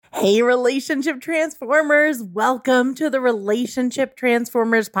Hey, Relationship Transformers. Welcome to the Relationship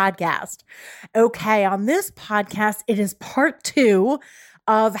Transformers podcast. Okay, on this podcast, it is part 2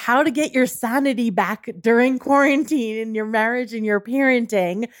 of how to get your sanity back during quarantine in your marriage and your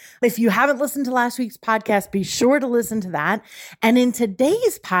parenting. If you haven't listened to last week's podcast, be sure to listen to that. And in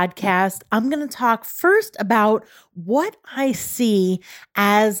today's podcast, I'm going to talk first about what I see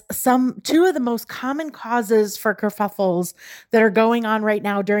as two of the most common causes for kerfuffles that are going on right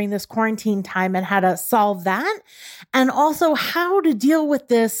now during this quarantine time and how to solve that. And also how to deal with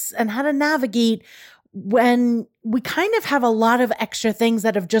this and how to navigate when we kind of have a lot of extra things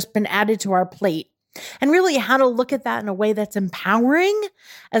that have just been added to our plate, and really how to look at that in a way that's empowering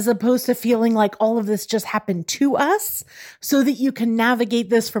as opposed to feeling like all of this just happened to us, so that you can navigate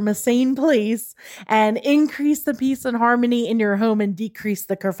this from a sane place and increase the peace and harmony in your home and decrease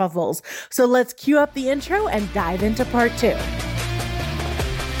the kerfuffles. So let's cue up the intro and dive into part 2.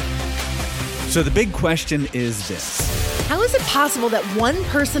 So the big question is this. How is it possible that one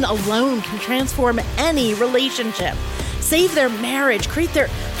person alone can transform any relationship, save their marriage, create their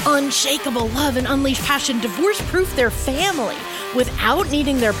unshakable love and unleash passion, divorce-proof their family without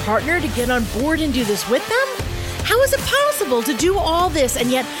needing their partner to get on board and do this with them? How is it possible to do all this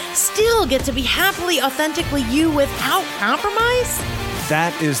and yet still get to be happily, authentically you without compromise?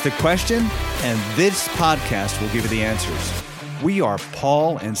 That is the question, and this podcast will give you the answers. We are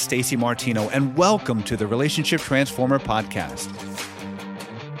Paul and Stacey Martino, and welcome to the Relationship Transformer podcast.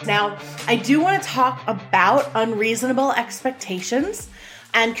 Now, I do want to talk about unreasonable expectations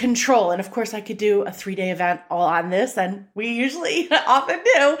and control. And of course, I could do a 3-day event all on this, and we usually often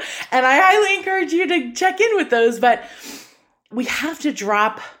do. And I highly encourage you to check in with those. But we have to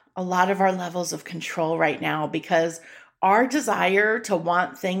drop a lot of our levels of control right now, because our desire to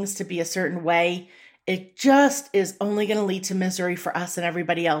want things to be a certain way, it just is only going to lead to misery for us and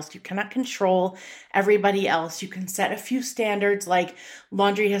everybody else. You cannot control everybody else. You can set a few standards, like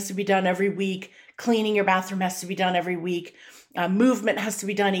laundry has to be done every week, cleaning your bathroom has to be done every week, movement has to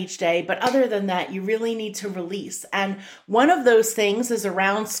be done each day. But other than that, you really need to release. And one of those things is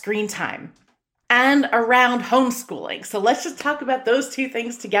around screen time and around homeschooling. So let's just talk about those two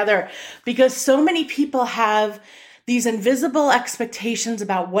things together, because so many people have these invisible expectations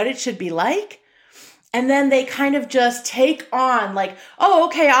about what it should be like. And then they kind of just take on like, oh,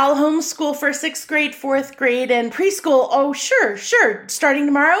 okay, I'll homeschool for 6th grade, 4th grade, and preschool. Oh, sure. Starting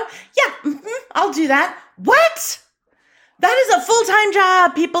tomorrow? Yeah, I'll do that. What? That is a full-time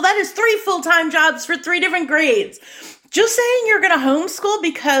job, people. That is 3 full-time jobs for 3 different grades. Just saying you're going to homeschool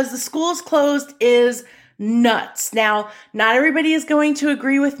because the school's closed is nuts. Now, not everybody is going to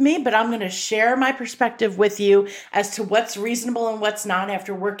agree with me, but I'm going to share my perspective with you as to what's reasonable and what's not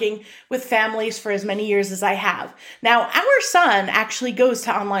after working with families for as many years as I have. Now, our son actually goes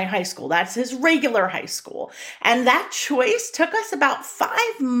to online high school. That's his regular high school. And that choice took us about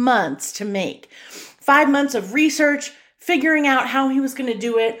 5 months to make. 5 months of research, figuring out how he was going to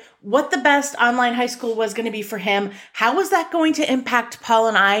do it, what the best online high school was going to be for him. How was that going to impact Paul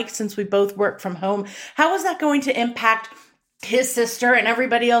and I, since we both work from home? How was that going to impact his sister and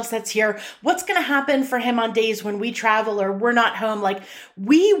everybody else that's here? What's going to happen for him on days when we travel or we're not home? Like,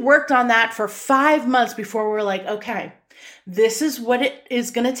 we worked on that for 5 months before we're like, okay, this is what it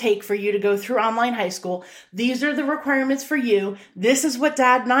is going to take for you to go through online high school. These are the requirements for you. This is what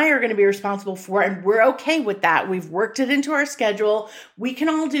Dad and I are going to be responsible for, and we're okay with that. We've worked it into our schedule. We can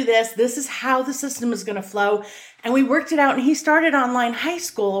all do this. This is how the system is going to flow. And we worked it out, and he started online high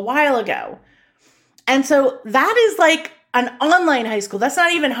school a while ago. And so that is like an online high school. That's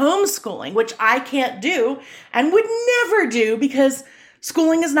not even homeschooling, which I can't do and would never do, because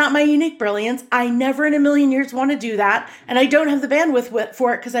schooling is not my unique brilliance. I never in a million years want to do that. And I don't have the bandwidth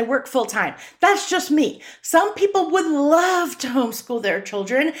for it because I work full time. That's just me. Some people would love to homeschool their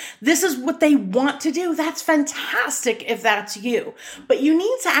children. This is what they want to do. That's fantastic if that's you. But you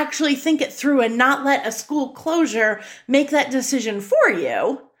need to actually think it through and not let a school closure make that decision for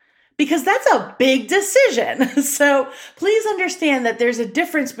you, because that's a big decision. So please understand that there's a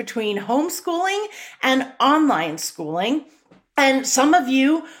difference between homeschooling and online schooling. And some of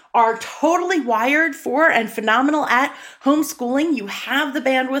you are totally wired for and phenomenal at homeschooling. You have the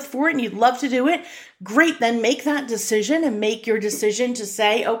bandwidth for it and you'd love to do it. Great, then make that decision and make your decision to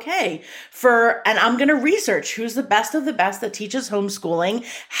say, okay, and I'm going to research who's the best of the best that teaches homeschooling.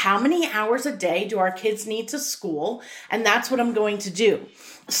 How many hours a day do our kids need to school? And that's what I'm going to do.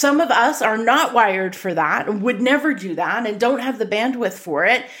 Some of us are not wired for that and would never do that and don't have the bandwidth for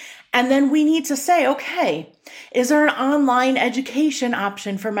it. And then we need to say, okay, is there an online education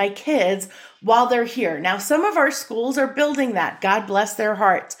option for my kids while they're here. Now, some of our schools are building that. God bless their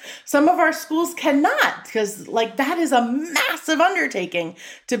hearts. Some of our schools cannot, because that is a massive undertaking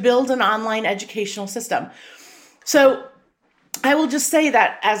to build an online educational system. So I will just say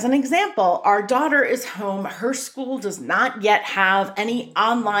that as an example, our daughter is home. Her school does not yet have any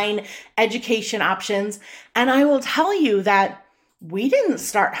online education options. And I will tell you that we didn't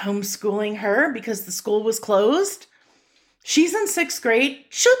start homeschooling her because the school was closed. She's in 6th grade.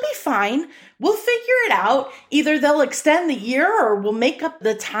 She'll be fine. We'll figure it out. Either they'll extend the year or we'll make up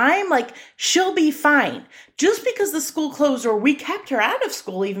the time. She'll be fine. Just because the school closed or we kept her out of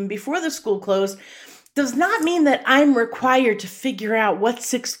school even before the school closed does not mean that I'm required to figure out what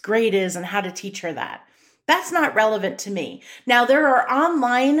 6th grade is and how to teach her that. That's not relevant to me. Now, there are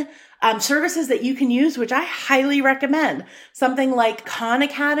online services that you can use, which I highly recommend. Something like Khan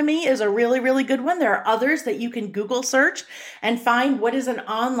Academy is a really, really good one. There are others that you can Google search and find what is an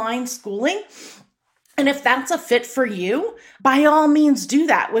online schooling. And if that's a fit for you, by all means do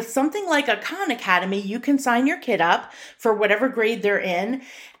that. With something like a Khan Academy, you can sign your kid up for whatever grade they're in.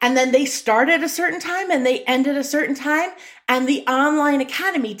 And then they start at a certain time and they end at a certain time. And the online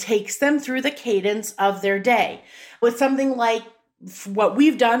academy takes them through the cadence of their day. With something like what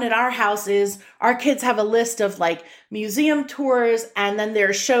we've done at our house is our kids have a list of museum tours, and then there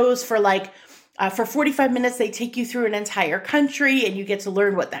are shows for for 45 minutes, they take you through an entire country and you get to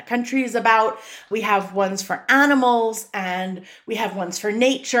learn what that country is about. We have ones for animals and we have ones for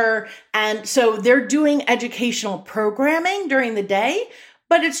nature. And so they're doing educational programming during the day,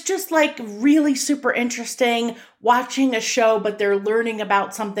 but it's just really super interesting watching a show, but they're learning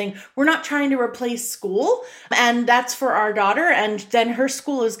about something. We're not trying to replace school, and that's for our daughter. And then her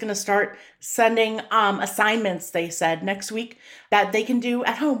school is going to start sending assignments, they said, next week that they can do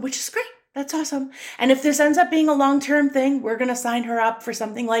at home, which is great. That's awesome. And if this ends up being a long-term thing, we're going to sign her up for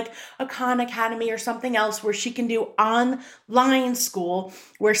something like a Khan Academy or something else where she can do online school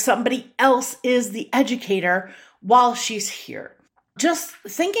where somebody else is the educator while she's here. Just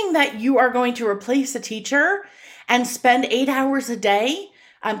thinking that you are going to replace a teacher and spend 8 hours a day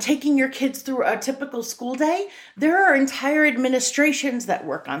taking your kids through a typical school day, there are entire administrations that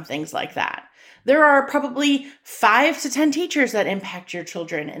work on things like that. There are probably 5 to 10 teachers that impact your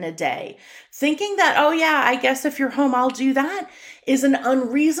children in a day. Thinking that, oh yeah, I guess if you're home, I'll do that, is an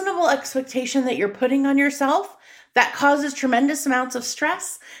unreasonable expectation that you're putting on yourself that causes tremendous amounts of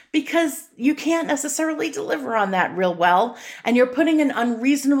stress because you can't necessarily deliver on that real well. And you're putting an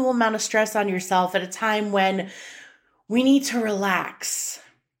unreasonable amount of stress on yourself at a time when we need to relax.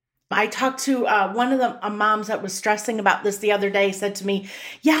 I talked to one of the moms that was stressing about this the other day, said to me,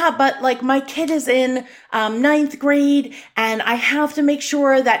 yeah, but my kid is in 9th grade and I have to make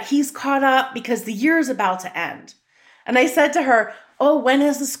sure that he's caught up because the year is about to end. And I said to her, oh, when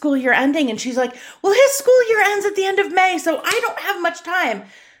is the school year ending? And she's like, well, his school year ends at the end of May, so I don't have much time.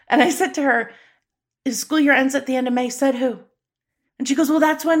 And I said to her, his school year ends at the end of May, said who? And she goes, well,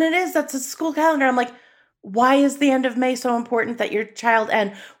 that's when it is. That's the school calendar. I'm like, why is the end of May so important that your child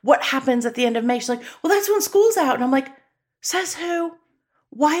end? What happens at the end of May? She's like, well, that's when school's out. And I'm like, says who?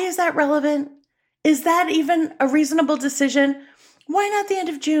 Why is that relevant? Is that even a reasonable decision? Why not the end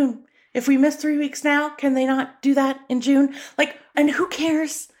of June? If we miss 3 weeks now, can they not do that in June? And who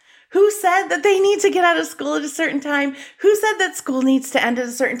cares? Who said that they need to get out of school at a certain time? Who said that school needs to end at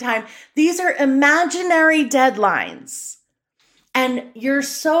a certain time? These are imaginary deadlines. And you're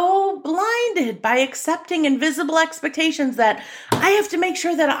so blinded by accepting invisible expectations that I have to make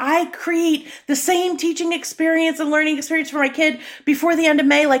sure that I create the same teaching experience and learning experience for my kid before the end of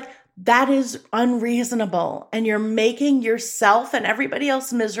May. That is unreasonable. And you're making yourself and everybody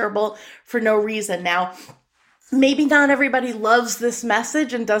else miserable for no reason. Now, maybe not everybody loves this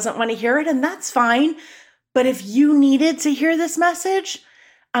message and doesn't want to hear it, and that's fine. But if you needed to hear this message,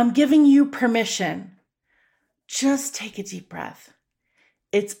 I'm giving you permission. Just take a deep breath.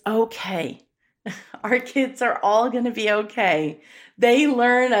 It's okay. Our kids are all going to be okay. They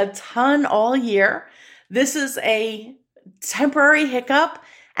learn a ton all year. This is a temporary hiccup,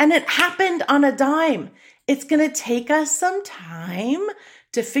 and it happened on a dime. It's going to take us some time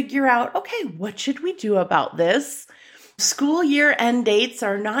to figure out, okay, what should we do about this? School year end dates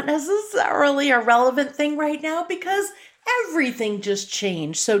are not necessarily a relevant thing right now because everything just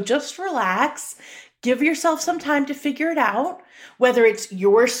changed. So just relax. Give yourself some time to figure it out, whether it's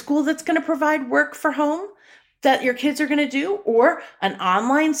your school that's going to provide work for home that your kids are going to do, or an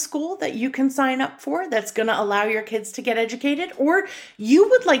online school that you can sign up for that's going to allow your kids to get educated, or you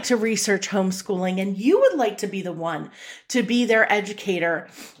would like to research homeschooling and you would like to be the one to be their educator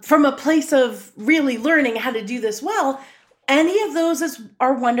from a place of really learning how to do this well. Any of those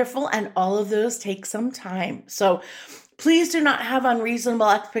are wonderful, and all of those take some time. So please do not have unreasonable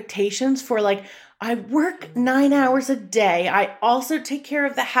expectations for like, I work 9 hours a day. I also take care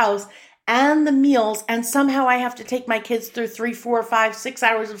of the house and the meals, and somehow I have to take my kids through 3, 4, 5, 6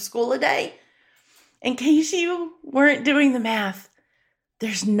 hours of school a day. In case you weren't doing the math,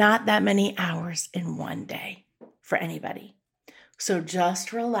 there's not that many hours in one day for anybody. So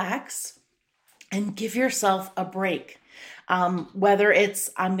just relax and give yourself a break. Whether it's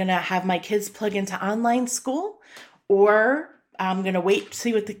I'm going to have my kids plug into online school, or I'm going to wait to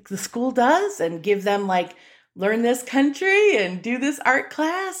see what the school does and give them like, learn this country and do this art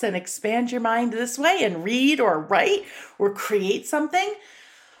class and expand your mind this way and read or write or create something.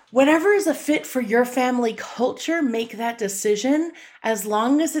 Whatever is a fit for your family culture, make that decision as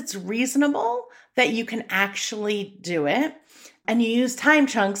long as it's reasonable that you can actually do it. And you use time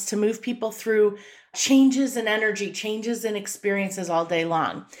chunks to move people through changes in energy, changes in experiences all day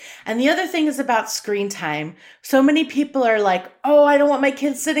long. And the other thing is about screen time. So many people are like, oh, I don't want my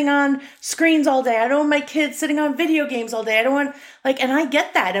kids sitting on screens all day. I don't want my kids sitting on video games all day. I don't want and I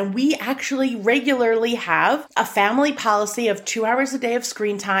get that. And we actually regularly have a family policy of 2 hours a day of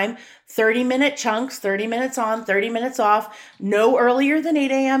screen time, 30-minute chunks, 30 minutes on, 30 minutes off, no earlier than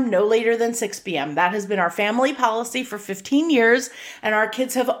 8 a.m., no later than 6 p.m. That has been our family policy for 15 years, and our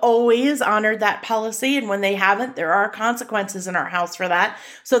kids have always honored that policy, and when they haven't, there are consequences in our house for that.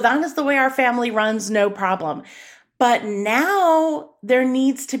 So that is the way our family runs, no problem. But now there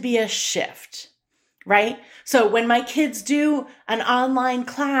needs to be a shift, right? So when my kids do an online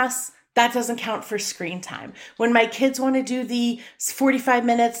class, that doesn't count for screen time. When my kids want to do the 45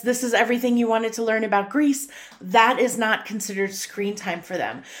 minutes, this is everything you wanted to learn about Greece, that is not considered screen time for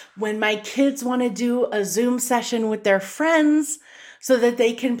them. When my kids want to do a Zoom session with their friends so that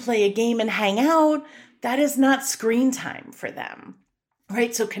they can play a game and hang out, that is not screen time for them.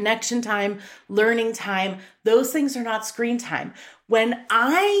 Right? So connection time, learning time, those things are not screen time. When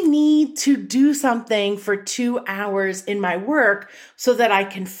I need to do something for 2 hours in my work so that I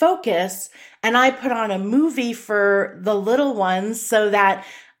can focus, and I put on a movie for the little ones so that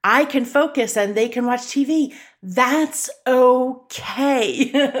I can focus and they can watch TV, that's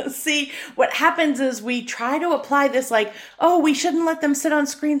okay. See, what happens is we try to apply this like, oh, we shouldn't let them sit on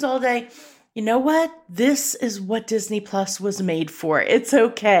screens all day. You know what? This is what Disney Plus was made for. It's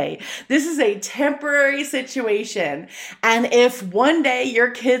okay. This is a temporary situation. And if one day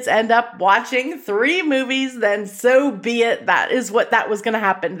your kids end up watching 3 movies, then so be it. That was going to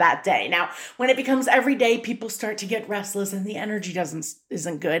happen that day. Now, when it becomes every day, people start to get restless and the energy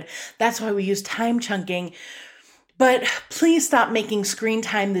isn't good. That's why we use time chunking. But please stop making screen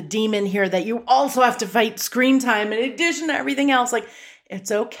time the demon here that you also have to fight screen time in addition to everything else. Like, it's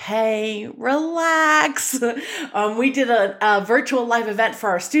okay. Relax. We did a virtual live event for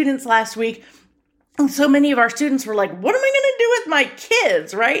our students last week. And so many of our students were like, what am I going to do with my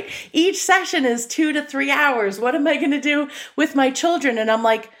kids, right? Each session is 2 to 3 hours. What am I going to do with my children? And I'm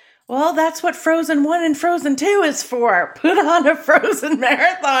like, well, that's what Frozen 1 and Frozen 2 is for. Put on a Frozen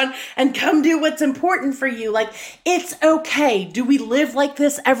marathon and come do what's important for you. Like, it's okay. Do we live like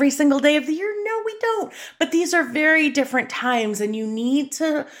this every single day of the year? No, we don't. But these are very different times, and you need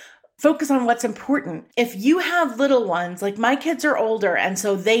to focus on what's important. If you have little ones, like my kids are older, and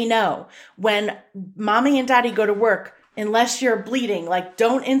so they know when mommy and daddy go to work, unless you're bleeding, like,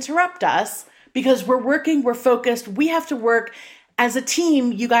 don't interrupt us because we're working, we're focused, we have to work. As a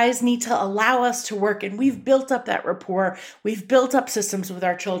team, you guys need to allow us to work, and we've built up that rapport. We've built up systems with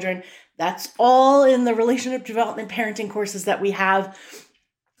our children. That's all in the relationship development parenting courses that we have,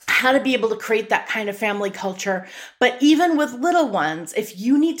 how to be able to create that kind of family culture. But even with little ones, if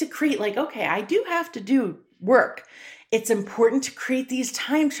you need to create like, okay, I do have to do work, it's important to create these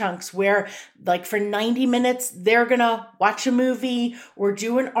time chunks where, like, for 90 minutes, they're going to watch a movie or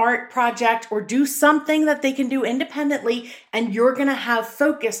do an art project or do something that they can do independently, and you're going to have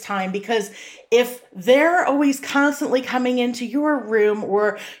focus time. Because if they're always constantly coming into your room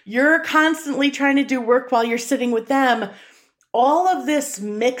or you're constantly trying to do work while you're sitting with them, all of this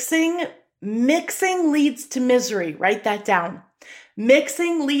mixing leads to misery. Write that down.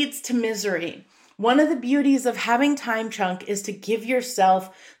 Mixing leads to misery. One of the beauties of having time chunk is to give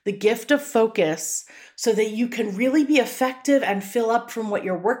yourself the gift of focus so that you can really be effective and fill up from what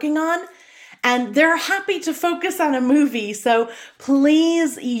you're working on. And they're happy to focus on a movie. So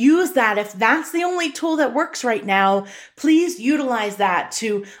please use that. If that's the only tool that works right now, please utilize that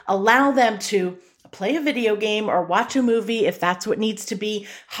to allow them to play a video game or watch a movie if that's what needs to be,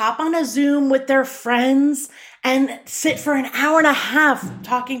 hop on a Zoom with their friends and sit for an hour and a half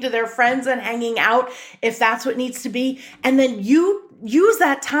talking to their friends and hanging out if that's what needs to be. And then you use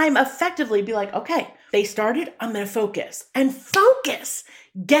that time effectively. Be like, okay, they started, I'm going to focus and focus.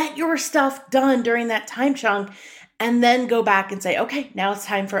 Get your stuff done during that time chunk. And then go back and say, okay, now it's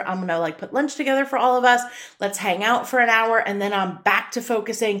time for, I'm going to put lunch together for all of us. Let's hang out for an hour. And then I'm back to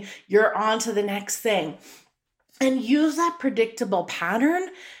focusing. You're on to the next thing. And use that predictable pattern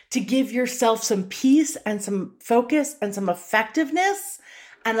to give yourself some peace and some focus and some effectiveness,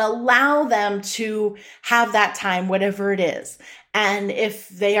 and allow them to have that time, whatever it is. And if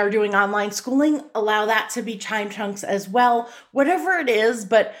they are doing online schooling, allow that to be time chunks as well, whatever it is.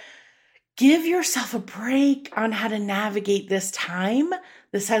 But give yourself a break on how to navigate this time.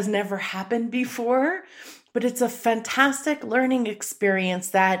 This has never happened before, but it's a fantastic learning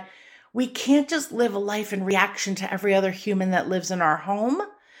experience that we can't just live a life in reaction to every other human that lives in our home.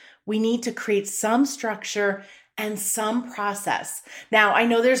 We need to create some structure and some process. Now, I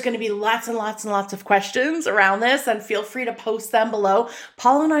know there's going to be lots and lots and lots of questions around this, and feel free to post them below.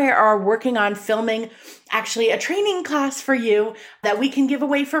 Paul and I are working on filming actually a training class for you that we can give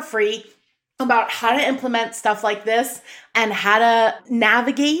away for free about how to implement stuff like this and how to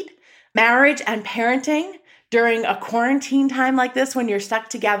navigate marriage and parenting during a quarantine time like this when you're stuck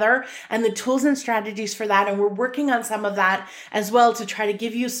together, and the tools and strategies for that. And we're working on some of that as well to try to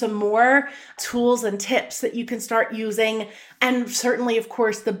give you some more tools and tips that you can start using. And certainly, of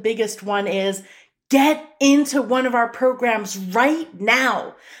course, the biggest one is get into one of our programs right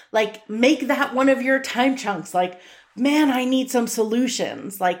now. Make that one of your time chunks. Man, I need some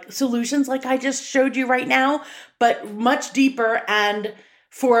solutions like I just showed you right now, but much deeper and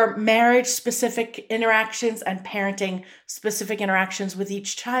for marriage specific interactions and parenting specific interactions with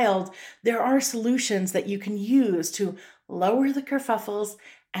each child. There are solutions that you can use to lower the kerfuffles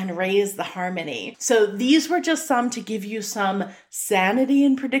and raise the harmony. So these were just some to give you some sanity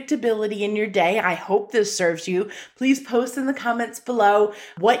and predictability in your day. I hope this serves you. Please post in the comments below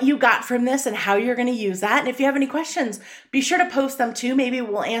what you got from this and how you're going to use that. And if you have any questions, be sure to post them too. Maybe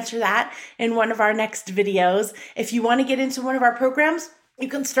we'll answer that in one of our next videos. If you want to get into one of our programs, you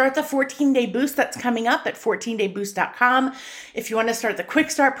can start the 14-day boost that's coming up at 14dayboost.com. If you want to start the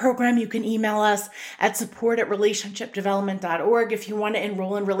Quick Start program, you can email us at support@relationshipdevelopment.org. If you want to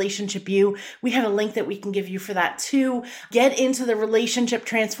enroll in Relationship U, we have a link that we can give you for that too. Get into the Relationship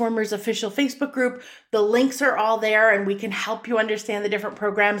Transformers official Facebook group. The links are all there, and we can help you understand the different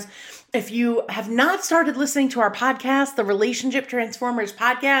programs. If you have not started listening to our podcast, the Relationship Transformers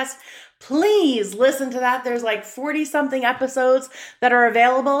podcast, please listen to that. There's 40 something episodes that are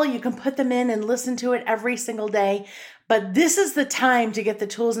available. You can put them in and listen to it every single day. But this is the time to get the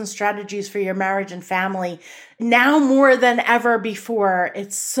tools and strategies for your marriage and family. Now more than ever before,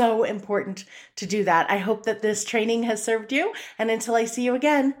 it's so important to do that. I hope that this training has served you. And until I see you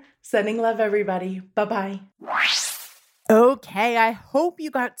again, sending love, everybody. Bye-bye. Okay, I hope you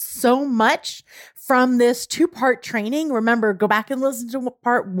got so much from this 2-part training. Remember, go back and listen to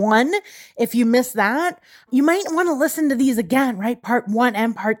part 1. If you missed that, you might want to listen to these again, right? Part 1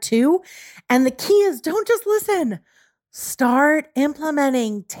 and part 2. And the key is don't just listen. Start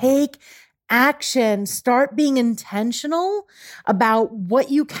implementing, take action, start being intentional about what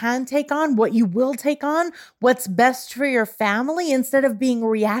you can take on, what you will take on, what's best for your family, instead of being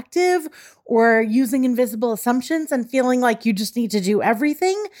reactive or using invisible assumptions and feeling like you just need to do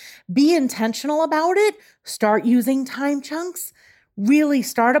everything. Be intentional about it. Start using time chunks. Really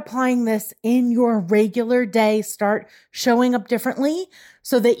start applying this in your regular day. Start showing up differently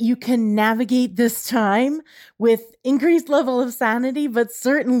so that you can navigate this time with increased level of sanity, but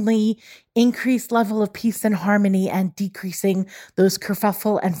certainly increased level of peace and harmony, and decreasing those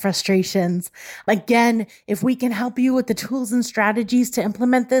kerfuffle and frustrations. Again, if we can help you with the tools and strategies to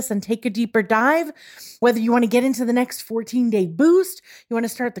implement this and take a deeper dive, whether you want to get into the next 14-day boost, you want to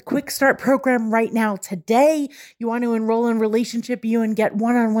start the Quick Start program right now today, you want to enroll in Relationship U and get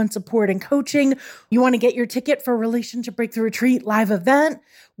one-on-one support and coaching, you want to get your ticket for Relationship Breakthrough Retreat live event,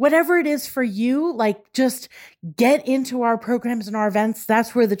 whatever it is for you, just get into our programs and our events.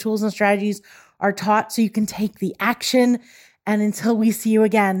 That's where the tools and strategies are taught so you can take the action. And until we see you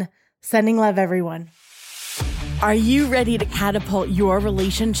again, sending love, everyone. Are you ready to catapult your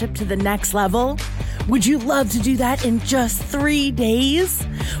relationship to the next level? Would you love to do that in just 3 days?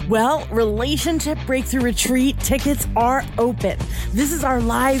 Well, Relationship Breakthrough Retreat tickets are open. This is our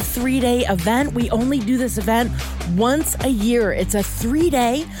live 3-day event. We only do this event once a year. It's a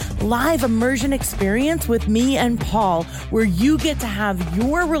 3-day live immersion experience with me and Paul, where you get to have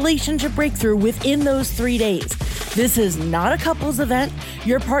your relationship breakthrough within those 3 days. This is not a couples event.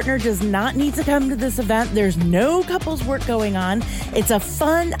 Your partner does not need to come to this event. There's no couples work going on. It's a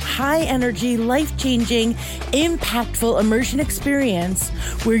fun, high energy, life-changing, impactful immersion experience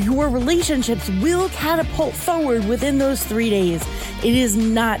where your relationships will catapult forward within those 3 days. It is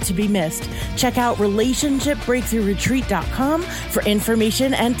not to be missed. Check out relationshipbreakthroughretreat.com for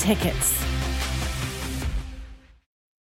information and tickets.